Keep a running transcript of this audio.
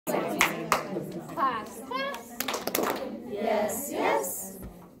Class. Class? Yes, yes.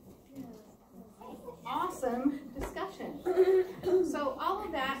 Awesome discussion. So all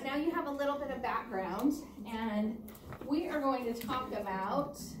of that, now you have a little bit of background, and we are going to talk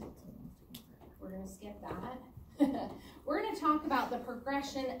about, we're going to skip that. We're going to talk about the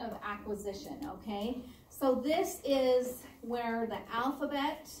progression of acquisition, okay? So this is where the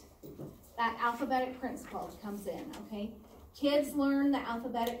alphabet, that alphabetic principle comes in, okay? Kids learn the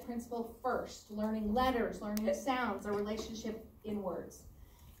alphabetic principle first, learning letters, learning sounds, a relationship in words.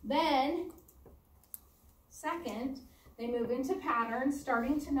 Then, second, they move into patterns,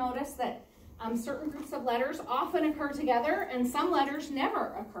 starting to notice that certain groups of letters often occur together and some letters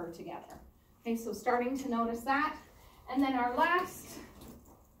never occur together. Okay, so starting to notice that. And then our last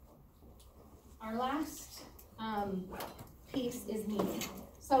piece is meaning.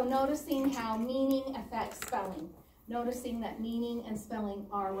 So noticing how meaning affects spelling. Noticing that meaning and spelling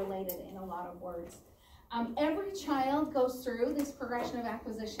are related in a lot of words. Every child goes through this progression of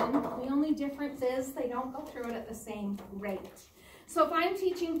acquisition. The only difference is they don't go through it at the same rate. So if I'm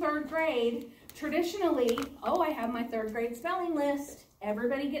teaching third grade, traditionally, I have my third grade spelling list.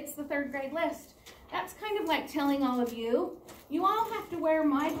 Everybody gets the third grade list. That's kind of like telling all of you, you all have to wear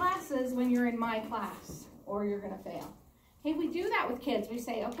my glasses when you're in my class, or you're going to fail. Hey, we do that with kids. We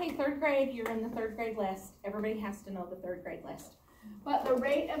say, okay, third grade, you're in the third grade list. Everybody has to know the third grade list. But the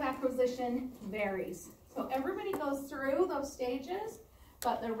rate of acquisition varies. So everybody goes through those stages,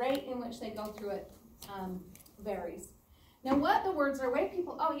 but the rate in which they go through it varies. Now, what the words are, way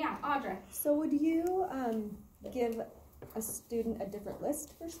people, oh yeah, Audra. So would you give a student a different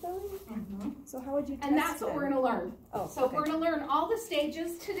list for spelling? Mm-hmm. So how would you test And that's what we're going to learn. Oh, so okay. We're going to learn all the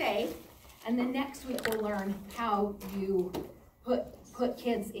stages today, and then next week we'll learn how you put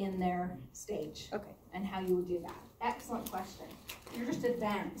kids in their stage. Okay. And how you would do that. Excellent question. You're just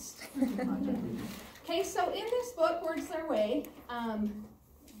advanced. Okay, so in this book, Words Their Way,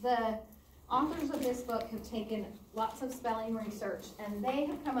 the authors of this book have taken lots of spelling research, and they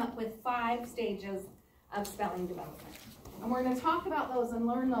have come up with 5 stages of spelling development. And we're going to talk about those and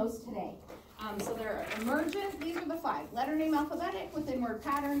learn those today. So they're emergent, these are the 5. Letter name alphabetic, within word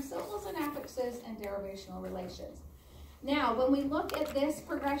patterns, syllables and affixes, and derivational relations. Now, when we look at this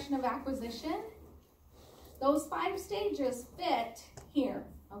progression of acquisition, those 5 stages fit here.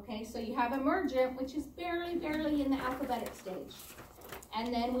 Okay, so you have emergent, which is barely in the alphabetic stage.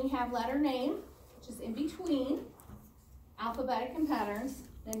 And then we have letter name, which is in between alphabetic and patterns.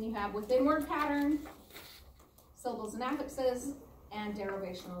 Then you have within word pattern, syllables and affixes, and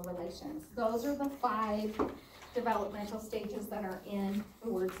derivational relations. Those are the 5 developmental stages that are in the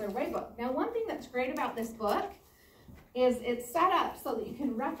Words Their Way book. Now, one thing that's great about this book is it's set up so that you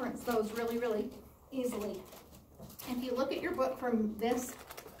can reference those really easily. If you look at your book from this,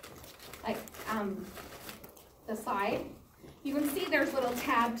 the side, you can see there's little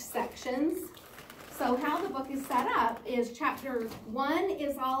tabbed sections. So how the book is set up is chapter 1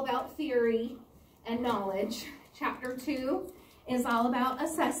 is all about theory and knowledge. Chapter 2 is all about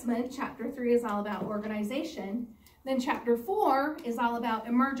assessment. Chapter 3 is all about organization. Then chapter 4 is all about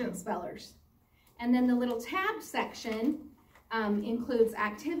emergent spellers. And then the little tab section includes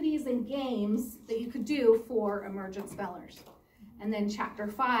activities and games that you could do for emergent spellers. And then chapter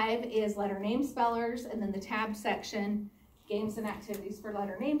 5 is letter name spellers, and then the tab section, games and activities for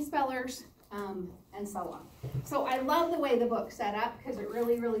letter name spellers, and so on. So I love the way the book's set up because it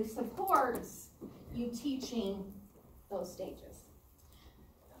really supports you teaching those stages.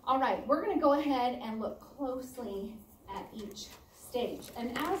 All right, we're going to go ahead and look closely at each stage.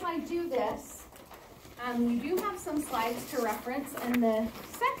 And as I do this, you do have some slides to reference, and the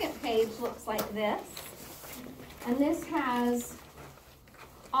second page looks like this. And this has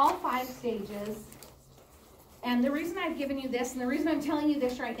all 5 stages. And the reason I've given you this, and the reason I'm telling you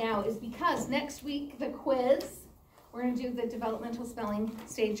this right now, is because next week, the quiz, we're going to do the developmental spelling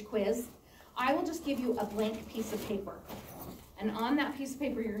stage quiz. I will just give you a blank piece of paper. And on that piece of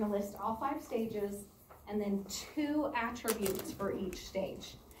paper, you're going to list all 5 stages and then 2 attributes for each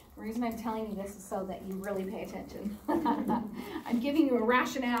stage. The reason I'm telling you this is so that you really pay attention. I'm giving you a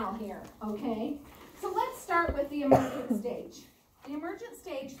rationale here, okay? So let's start with the emergent stage. The emergent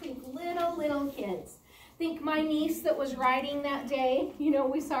stage, think little kids. Think my niece that was writing that day. You know,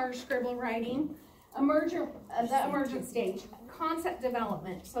 we saw her scribble writing. The emergent stage, concept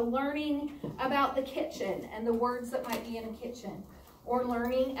development. So learning about the kitchen and the words that might be in a kitchen. Or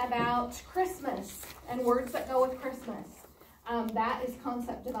learning about Christmas and words that go with Christmas. That is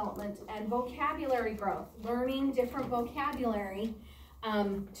concept development. And vocabulary growth, learning different vocabulary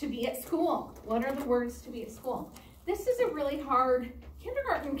to be at school. What are the words to be at school? This is a really hard,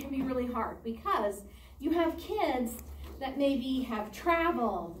 kindergarten can can be really hard because you have kids that maybe have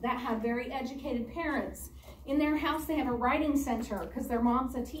traveled, that have very educated parents. In their house, they have a writing center because their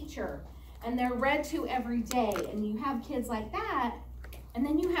mom's a teacher, and they're read to every day. And you have kids like that, and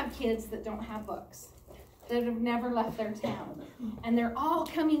then you have kids that don't have books, that have never left their town, and they're all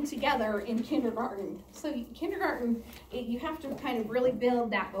coming together in kindergarten. So kindergarten, you have to kind of really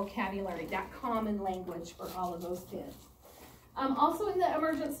build that vocabulary, that common language for all of those kids. Also in the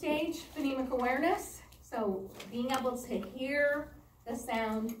emergent stage, phonemic awareness. So being able to hear the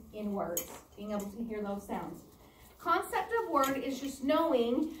sound in words, being able to hear those sounds. Concept of word is just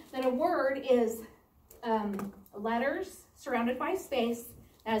knowing that a word is letters surrounded by space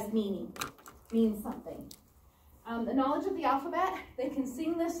as meaning, means something. The knowledge of the alphabet, they can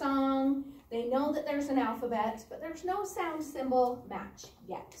sing the song, they know that there's an alphabet, but there's no sound symbol match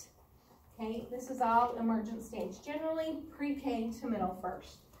yet. Okay, this is all emergent stage, generally pre-K to middle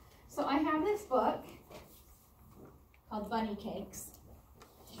first. So I have this book called Bunny Cakes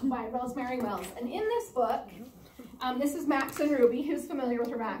by Rosemary Wells. And in this book, this is Max and Ruby. Who's familiar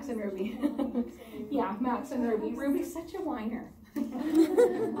with her Max and Ruby? Yeah, Max and Ruby. Ruby's such a whiner.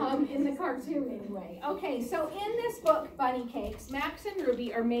 In the cartoon anyway. Okay, so in this book, Bunny Cakes, Max and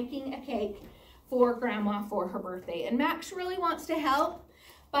Ruby are making a cake for Grandma for her birthday. And Max really wants to help,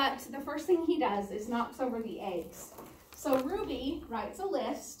 but the first thing he does is knocks over the eggs. So Ruby writes a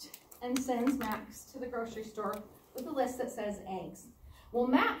list and sends Max to the grocery store with a list that says eggs. Well,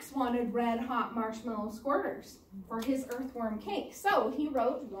 Max wanted red hot marshmallow squirters for his earthworm cake. So he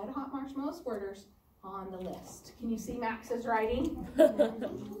wrote red hot marshmallow squirters on the list. Can you see Max's writing?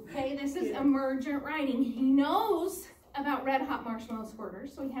 Okay, this is emergent writing. He knows about red hot marshmallow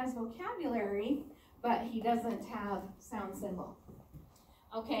squirters, so he has vocabulary, but he doesn't have sound symbol.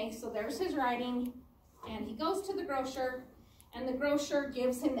 Okay, so there's his writing, and he goes to the grocer, and the grocer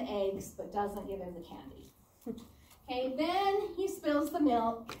gives him the eggs, but doesn't give him the candy. Okay, then he spills the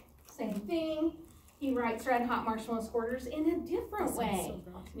milk, same thing. He writes red hot marshmallow squirters in a different way.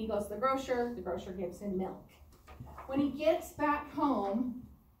 And he goes to the grocer gives him milk. When he gets back home,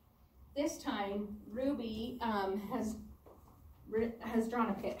 this time Ruby has drawn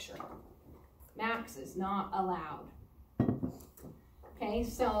a picture. Max is not allowed. Okay,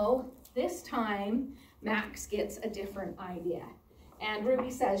 so this time Max gets a different idea. And Ruby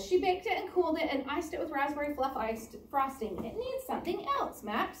says, she baked it and cooled it and iced it with raspberry fluff iced frosting. It needs something else,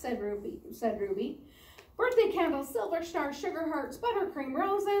 Max, said Ruby. Birthday candles, silver stars, sugar hearts, buttercream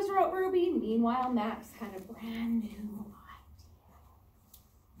roses, wrote Ruby. Meanwhile, Max had a brand new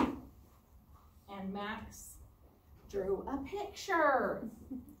idea. And Max drew a picture.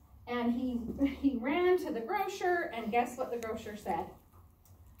 And he ran to the grocer, and guess what the grocer said?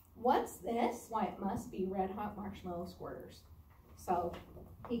 What's this? Why, it must be red hot marshmallow squirters. So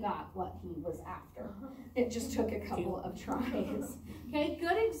he got what he was after. It just took a couple of tries. Okay,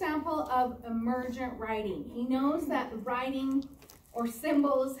 good example of emergent writing. He knows that writing or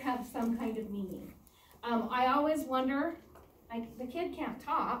symbols have some kind of meaning. I always wonder, like, the kid can't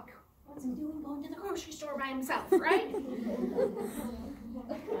talk. What's he doing going to the grocery store by himself, right?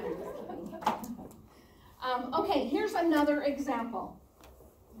 Okay, here's another example.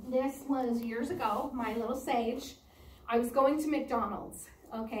 This was years ago, my little Sage. I was going to McDonald's,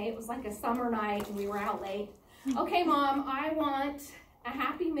 okay? It was like a summer night and we were out late. Okay, Mom, I want a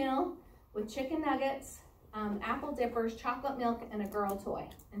Happy Meal with chicken nuggets, apple dippers, chocolate milk, and a girl toy.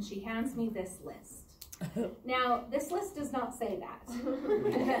 And she hands me this list. Now, this list does not say that,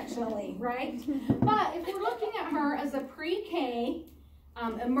 conventionally, right? But if we're looking at her as a pre-K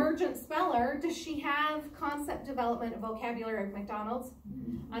emergent speller, does she have concept development and vocabulary of McDonald's?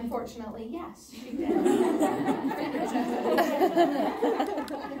 Unfortunately, yes, she does.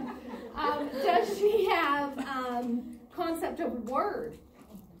 Does she have concept of word?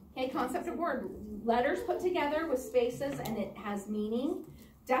 Okay, concept of word. Letters put together with spaces and it has meaning.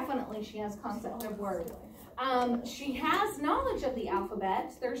 Definitely she has concept of word. She has knowledge of the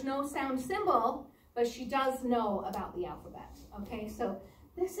alphabet. There's no sound symbol, but she does know about the alphabet. Okay, so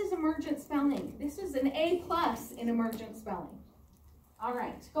this is emergent spelling. This is an A+ in emergent spelling. All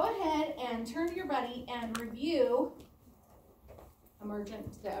right, go ahead and turn to your buddy and review the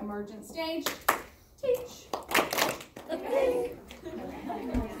emergent stage. Teach. Okay,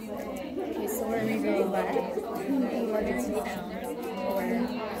 so we're reviewing that.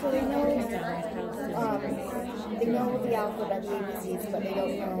 So they know the alphabet, the ABCs, but they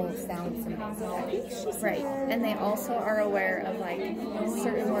don't know sound symbols. Right, and they also are aware of like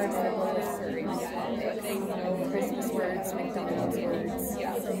certain words that go with certain topics. Christmas words, McDonald's words.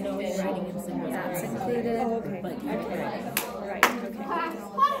 So no writing and symbols. That's included. Oh, okay. Right, okay. Class,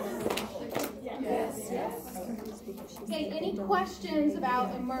 questions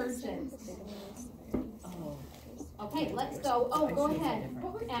about emergence? Okay, let's go. Oh, go ahead.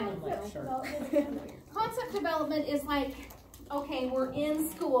 Concept development is like, okay, we're in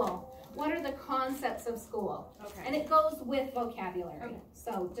school. What are the concepts of school? Okay. And it goes with vocabulary. Okay.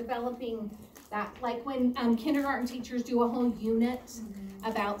 So developing that, like when kindergarten teachers do a whole unit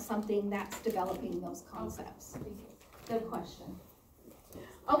about something, that's developing those concepts. Good question.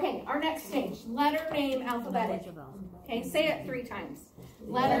 Okay, our next stage, letter name alphabetic. Okay, say it 3 times.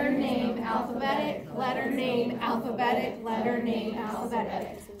 Letter name alphabetic, letter name alphabetic, letter name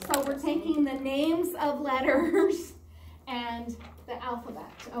alphabetic. So we're taking the names of letters and the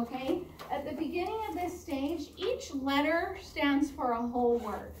alphabet, okay? At the beginning of this stage, each letter stands for a whole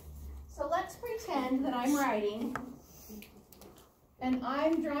word. So let's pretend that I'm writing and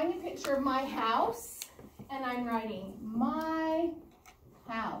I'm drawing a picture of my house and I'm writing my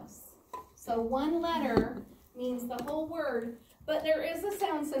house. So one letter means the whole word, but there is a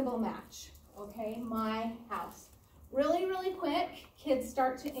sound symbol match, okay? My house. Really, really quick, kids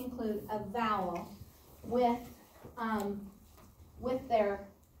start to include a vowel with their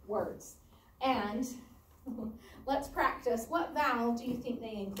words. And let's practice. What vowel do you think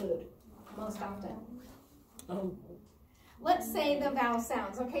they include most often? Let's say the vowel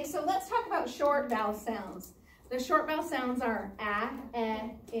sounds. Okay, so let's talk about short vowel sounds. The short vowel sounds are a,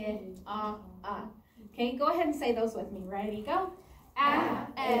 e, I, Okay, go ahead and say those with me. Ready, go. A,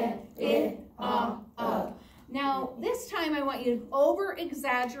 e, I. Now, this time I want you to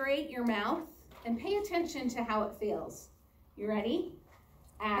over-exaggerate your mouth and pay attention to how it feels. You ready?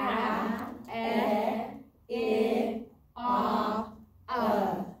 A, e, I.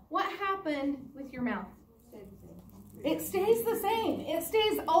 What happened with your mouth? It stays the same. It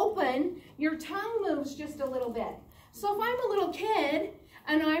stays open. Your tongue moves just a little bit. So if I'm a little kid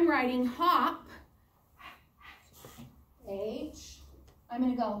and I'm writing hop, H, I'm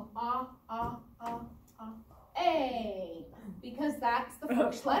going to go A, because that's the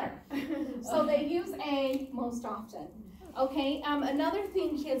first letter. So they use A most often. Okay, another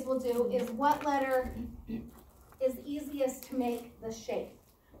thing kids will do is what letter is easiest to make the shape.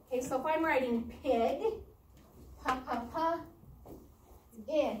 Okay, so if I'm writing pig, pa, pa, pa,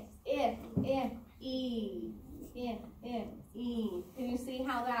 I, E. Can you see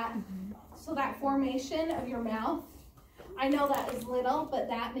how that, so that formation of your mouth, I know that is little, but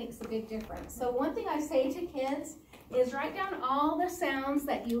that makes a big difference. So one thing I say to kids is write down all the sounds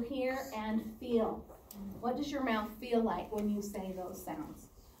that you hear and feel. What does your mouth feel like when you say those sounds?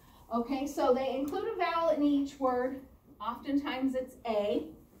 Okay, so they include a vowel in each word. Oftentimes it's A.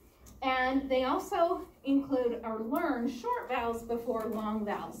 And they also include or learn short vowels before long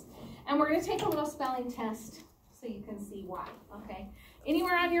vowels. And we're going to take a little spelling test so you can see why. Okay,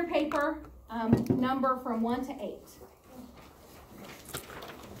 anywhere on your paper, number from 1 to 8.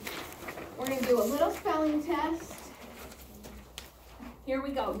 We're going to do a little spelling test. Here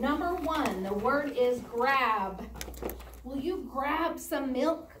we go. Number 1, the word is grab. Will you grab some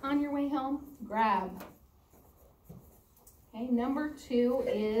milk on your way home? Grab. Okay, number 2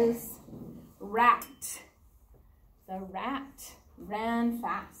 is rat. The rat ran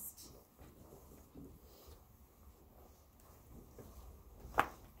fast.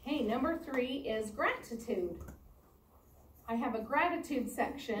 Okay, number 3 is gratitude. I have a gratitude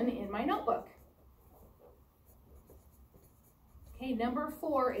section in my notebook. Okay, number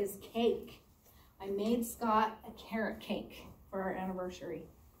 4 is cake. I made Scott a carrot cake for our anniversary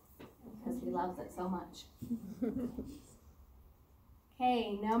because he loves it so much.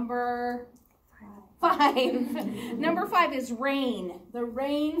 Okay, number 5. Number 5 is rain. The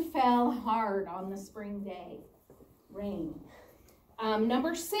rain fell hard on the spring day. Rain.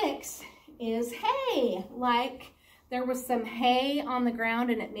 Number 6 is hay. Like there was some hay on the ground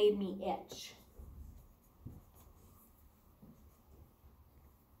and it made me itch.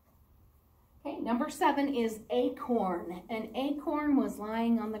 Okay, number 7 is acorn. An acorn was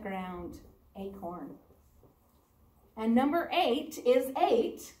lying on the ground. Acorn. And number 8 is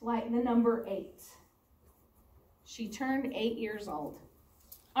 8, like the number 8. She turned 8 years old.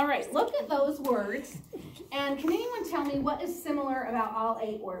 All right, look at those words. And can anyone tell me what is similar about all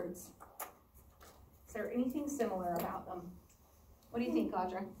 8 words? Is there anything similar about them? What do you think,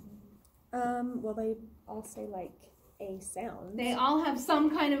 Audra? Well, they all say like A sound. They all have some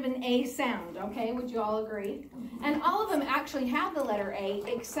kind of an A sound, okay? Would you all agree? And all of them actually have the letter A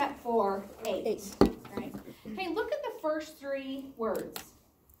except for 8. Right? Okay, look at the first 3 words.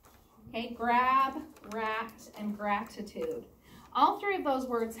 Okay, grab, rat, and gratitude. All 3 of those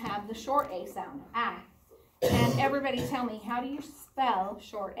words have the short A sound, ah. And everybody tell me, how do you spell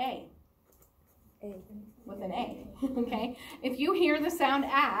short A? A. With an A, okay? If you hear the sound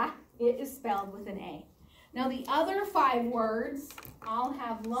ah, it is spelled with an A. Now the other 5 words all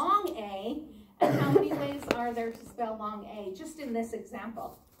have long A, and how many ways are there to spell long A, just in this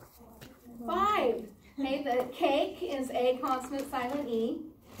example? 5. Okay, the cake is A consonant silent E,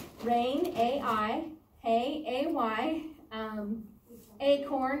 rain, A-I, hay, A-Y,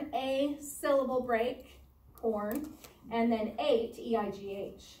 acorn, A syllable break, corn, and then 8,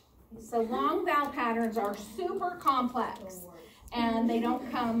 E-I-G-H. So long vowel patterns are super complex, and they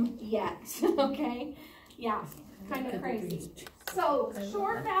don't come yet, okay? Yeah, kind of crazy. So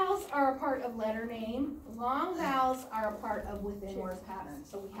short vowels are a part of letter name. Long vowels are a part of within word pattern,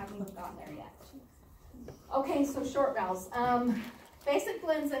 so we haven't even gotten there yet. Okay, so short vowels. Basic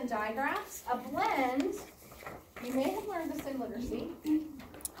blends and digraphs. A blend, you may have learned this in literacy,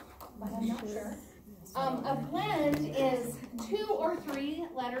 but I'm not sure. A blend is 2 or 3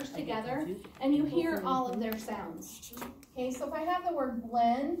 letters together, and you hear all of their sounds. Okay, so if I have the word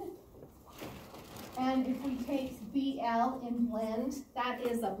blend, and if we take BL in blend, that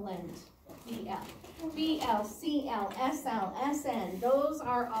is a blend. BL. BL, CL, SL, SN, those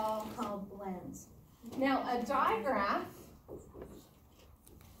are all called blends. Now, a digraph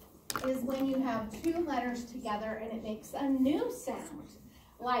is when you have 2 letters together and it makes a new sound.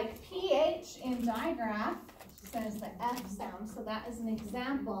 Like PH in digraph says the F sound, so that is an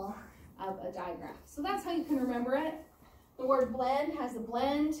example of a digraph. So that's how you can remember it. The word blend has a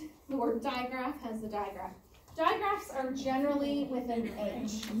blend, the word digraph has the digraph. Digraphs are generally with an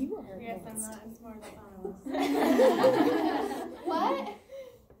H. Yes, I'm not as smart as I was. What?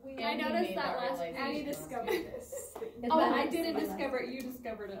 I noticed that last Annie discovered this. Oh, I didn't discover it, you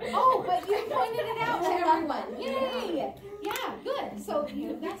discovered it. Oh, but you pointed it out to everyone. Yay! Yeah, good. So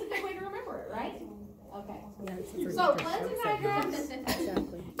that's a good way to remember it, right? Okay. So blends and digraphs.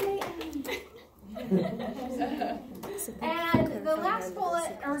 And the last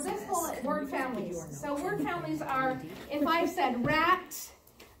bullet, or this bullet, word families. So word families are, if I said rat,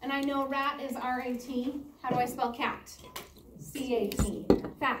 and I know rat is R-A-T, how do I spell cat? C-A-T.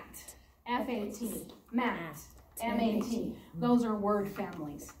 Fat, F-A-T. Mat, M-A-T. Those are word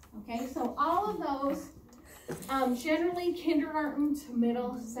families. Okay, so all of those, generally kindergarten to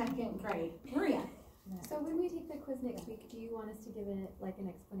middle, 2nd grade. Maria. So when we take the quiz next week, do you want us to give it like an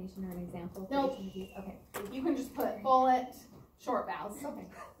explanation or an example? For Nope. each of these? Okay. You can just put bullet, short vowels. Okay.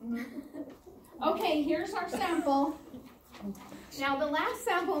 Okay, here's our sample. Now the last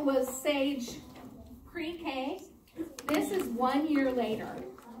sample was Sage pre-K. This is 1 year later.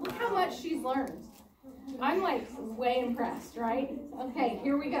 Look how much she's learned. I'm like way impressed, right? Okay,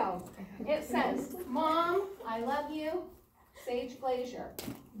 here we go. It says, Mom, I love you, Sage Glazier.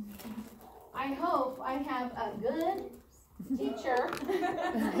 I hope I have a good teacher.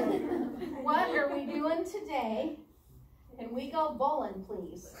 What are we doing today? Can we go bowling,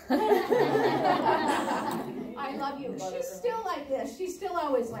 please? I love you. She's still like this. She's still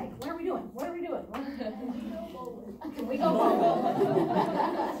always like, what are we doing? What are we doing? Can we go bowling?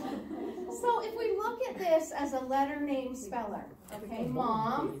 So if we look at this as a letter name speller, okay,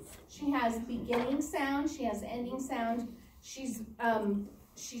 Mom, she has beginning sound, she has ending sound, she's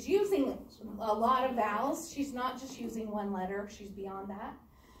using a lot of vowels. She's not just using 1 letter, she's beyond that.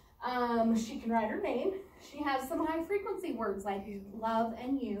 She can write her name. She has some high frequency words like love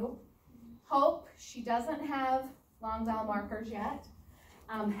and you. Hope, she doesn't have long vowel markers yet.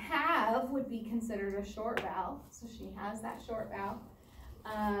 Have would be considered a short vowel, so she has that short vowel.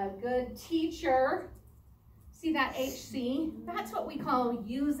 Good teacher, see that HC? That's what we call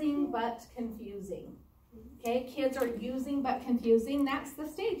using but confusing. Okay, kids are using but confusing. That's the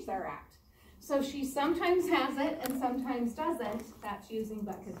stage they're at. So she sometimes has it and sometimes doesn't. That's using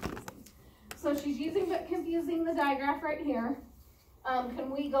but confusing. So she's using but confusing the digraph right here. Can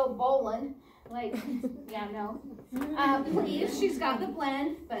we go bowling? Like, yeah, no. Please, she's got the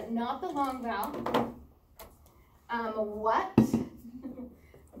blend, but not the long vowel. What?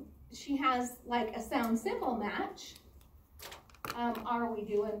 She has like a sound symbol match. Are we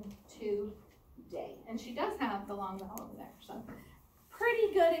doing today? And she does have the long vowel over there. So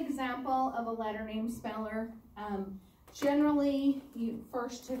pretty good example of a letter name speller. Generally, you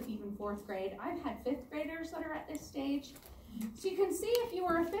 1st to even 4th grade. I've had 5th graders that are at this stage. So you can see if you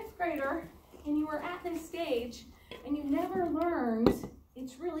were a 5th grader and you were at this stage and you never learned,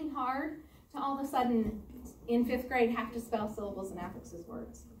 it's really hard to all of a sudden in 5th grade have to spell syllables and affixes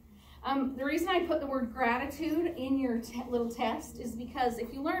words. The reason I put the word gratitude in your little test is because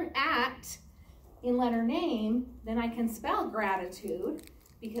if you learn at in letter name, then I can spell gratitude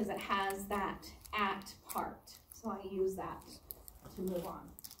because it has that at part. So I use that to move on.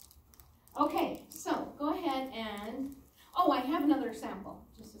 Okay, so go ahead and, oh, I have another sample.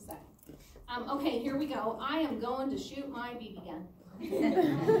 Just a second. Okay, here we go. I am going to shoot my BB gun.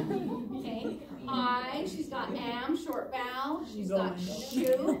 Okay, she's got am, short vowel. She's got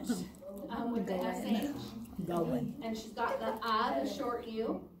shoot with the SH. Going. And she's got the short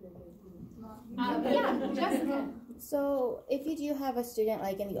U. Yeah, Jessica. So if you do have a student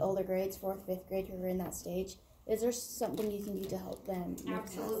like in the older grades, 4th, 5th grade, who are in that stage, is there something you can do to help them?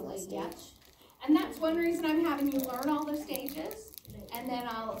 Absolutely, yes. And that's one reason I'm having you learn all the stages, and then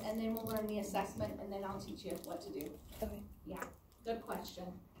we'll learn the assessment, and then I'll teach you what to do. Okay. Yeah, good question.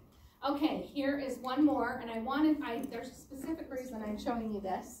 Okay, here is one more, and there's a specific reason I'm showing you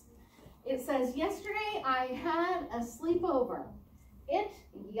this. It says, yesterday I had a sleepover. It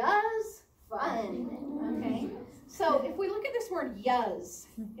was fun. Okay, so if we look at this word "yuz,"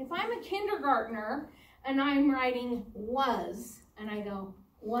 if I'm a kindergartner and I'm writing "was," and I go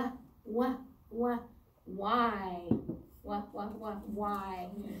why, why?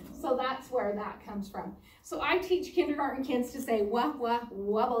 So that's where that comes from. So I teach kindergarten kids to say W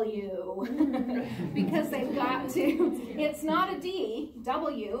because they've got to. It's not a D,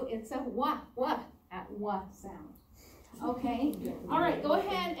 W. It's a at sound. Okay. All right. Go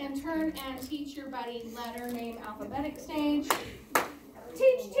ahead and turn and teach your buddy letter name alphabetic stage.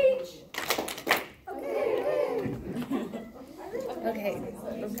 Teach. Okay,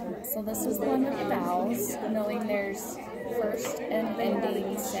 so this is the one with the vowels, knowing there's first and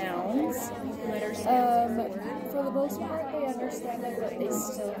ending sounds. For the most part, they understand it, but they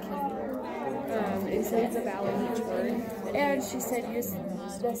still can include the vowel in each word. And she said use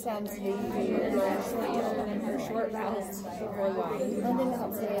the sounds you or short vowels or long. One thing that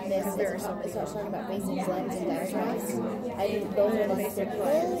helps me with this is starts talking about basic blends and diagrams. Those are the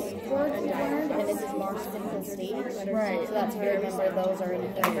simpler words we learned, and this is more simple stage. Right. So that's how I remember those are in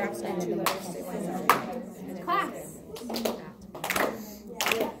here, and then the more complex. Class.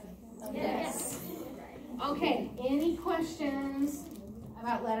 Yes. Okay. Any questions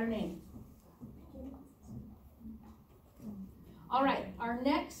about letter name? All right. Our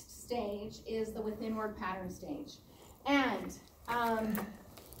next stage is the within word pattern stage, and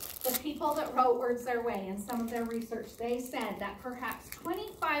the people that wrote Words Their Way in some of their research, they said that perhaps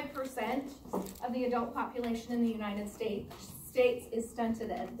 25% of the adult population in the United States is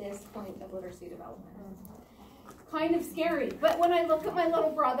stunted at this point of literacy development. Kind of scary. But when I look at my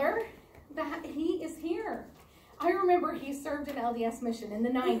little brother, he is here. I remember he served an LDS mission in the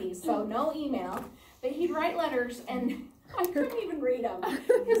 90s, so no email. But he'd write letters, and I couldn't even read them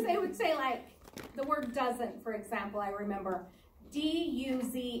because they would say, like, the word doesn't, for example, I remember.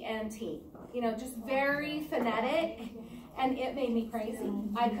 D-U-Z-N-T, just very phonetic, and it made me crazy.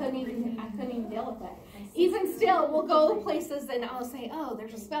 I couldn't even deal with it. Even still, we'll go places and I'll say, oh,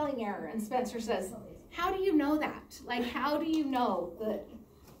 there's a spelling error, and Spencer says, how do you know that? Like, how do you know that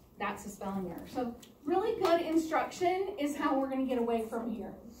that's a spelling error? So really good instruction is how we're going to get away from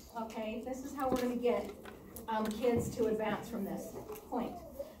here, okay? This is how we're going to get kids to advance from this point.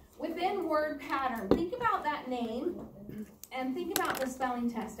 Within word pattern, think about that name. And think about the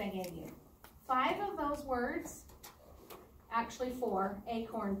spelling test I gave you. 5 of those words, actually 4,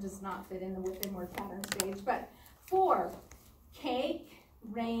 acorn does not fit in the within word pattern stage, but 4, cake,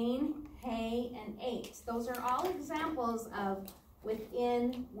 rain, hay, and 8. Those are all examples of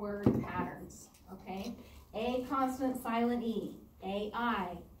within word patterns, okay? A consonant, silent E,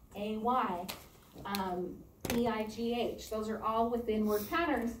 A-I, A-Y, E-I-G-H. Those are all within word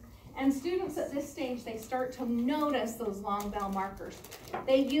patterns. And students at this stage, they start to notice those long vowel markers.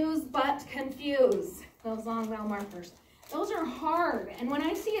 They use but confuse those long vowel markers. Those are hard. And when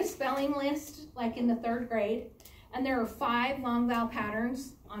I see a spelling list, like in the 3rd grade, and there are 5 long vowel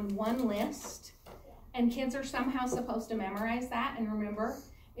patterns on one list, and kids are somehow supposed to memorize that and remember,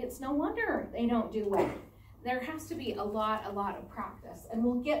 it's no wonder they don't do well. There has to be a lot of practice. And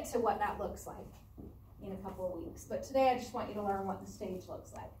we'll get to what that looks like in a couple of weeks. But today I just want you to learn what the stage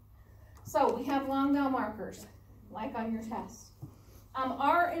looks like. So we have long vowel markers, like on your test.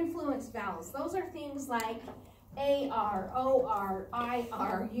 R influenced vowels, those are things like A-R, O-R,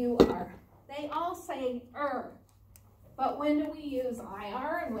 I-R, U-R. They all say but when do we use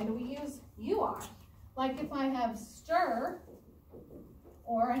I-R and when do we use U-R? Like if I have stir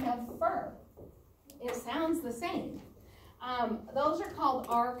or I have fur, it sounds the same. Those are called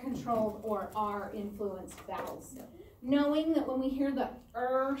R-controlled or R-influenced vowels. Knowing that when we hear the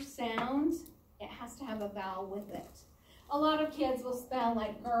sound, it has to have a vowel with it. A lot of kids will spell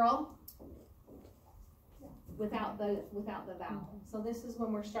like girl without the vowel. So this is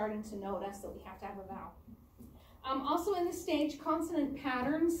when we're starting to notice that we have to have a vowel. Also in this stage, consonant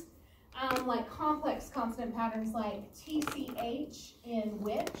patterns. like complex consonant patterns like TCH in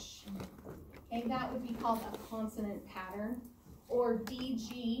which, okay, that would be called a consonant pattern, or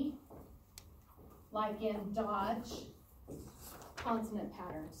DG, like in Dodge, consonant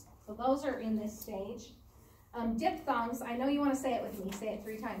patterns. So those are in this stage. Diphthongs, I know you want to say it with me. Say it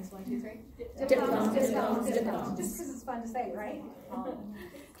 3 times. 1, 2, 3. Diphthongs, diphthongs, diphthongs. Just because it's fun to say, right?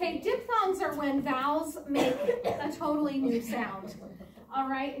 Okay, diphthongs are when vowels make a totally new sound. All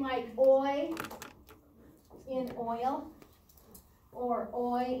right, like oi in oil, or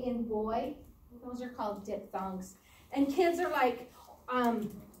oi in boy. Those are called diphthongs. And kids are like,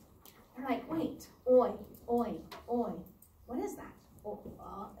 they're like, wait, oi, oi, oi. What is that?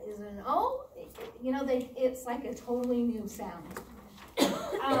 Is it an O? You know, it's like a totally new sound.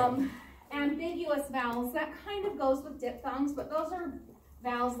 Ambiguous vowels, that kind of goes with diphthongs, but those are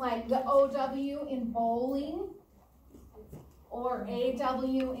vowels like the OW in bowling, or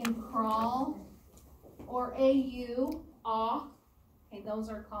AW in crawl, or AU, aw. Okay, those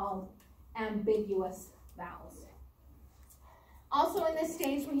are called ambiguous vowels. Also in this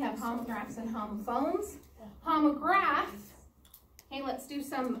stage, we have homographs and homophones. Homograph, okay, let's do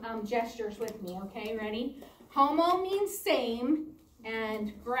some gestures with me, okay, ready? Homo means same,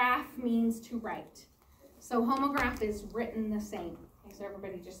 and graph means to write. So homograph is written the same. Okay, so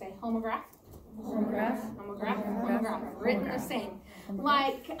everybody just say homograph. Homograph. Homograph. Homograph. Written the same.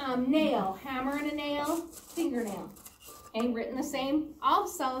 Like nail, hammer and a nail, fingernail. Okay, written the same.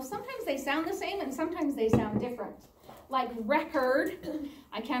 Also, sometimes they sound the same and sometimes they sound different. Like record.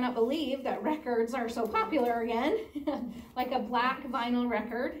 I cannot believe that records are so popular again. Like a black vinyl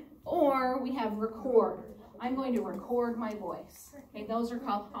record. Or we have record. I'm going to record my voice. Okay, those are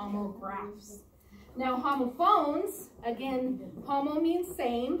called homographs. Now homophones, again, homo means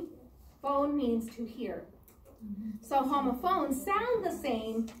same, phone means to hear. So homophones sound the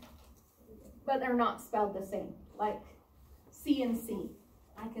same, but they're not spelled the same. Like C and C.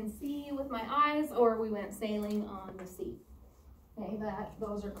 I can see with my eyes, or we went sailing on the sea. Okay,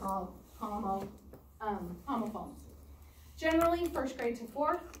 those are called homophones. Generally, 1st grade to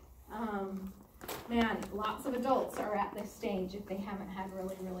 4th. Man, lots of adults are at this stage if they haven't had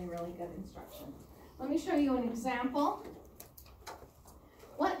really, really, really good instruction. Let me show you an example.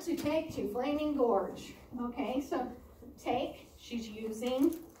 What to take to Flaming Gorge. Okay, so take, she's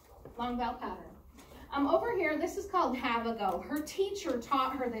using long vowel pattern. Over here, this is called have a go. Her teacher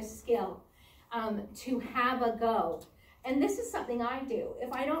taught her this skill, to have a go. And this is something I do.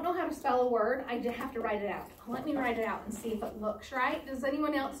 If I don't know how to spell a word, I just have to write it out. Let me write it out and see if it looks right. Does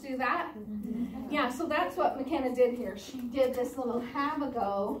anyone else do that? Yeah, so that's what McKenna did here. She did this little have a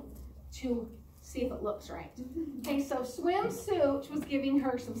go to see if it looks right. Okay, so swimsuit was giving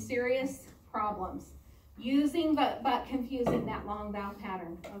her some serious problems. Using but confusing that long vowel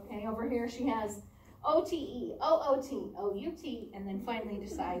pattern. Okay, over here she has O-T-E, O-O-T, O-U-T, and then finally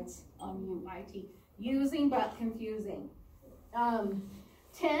decides on U-I-T. Using but confusing.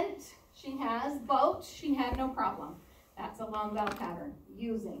 Tent, she has. Boat, she had no problem. That's a long vowel pattern.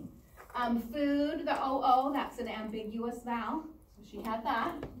 Using. Food, the O-O, that's an ambiguous vowel. So she had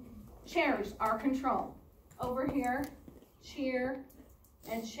that. Chairs, our control. Over here, cheer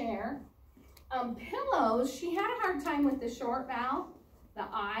and share. Pillows, she had a hard time with the short vowel, the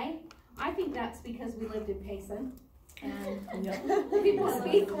I. I think that's because we lived in Payson. And people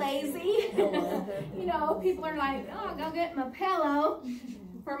speak lazy. You know, people are like, oh, go get my pillow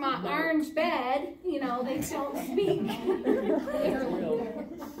for my orange bed. You know, they don't speak.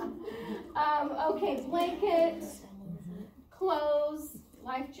 Okay, blanket, clothes,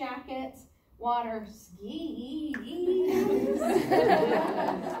 life jacket, water, skis,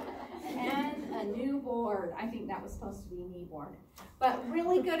 and a new board. I think that was supposed to be a knee board. But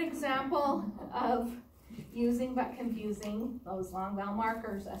really good example of using but confusing, those long vowel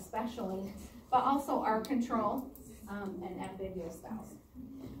markers especially, but also our control and ambiguous vowels.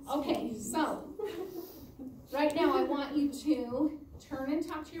 Okay, so right now I want you to turn and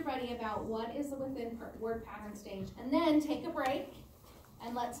talk to your buddy about what is within word pattern stage, and then take a break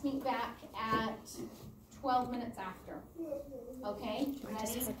and let's meet back at 12 minutes after. Okay,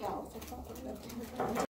 ready, go.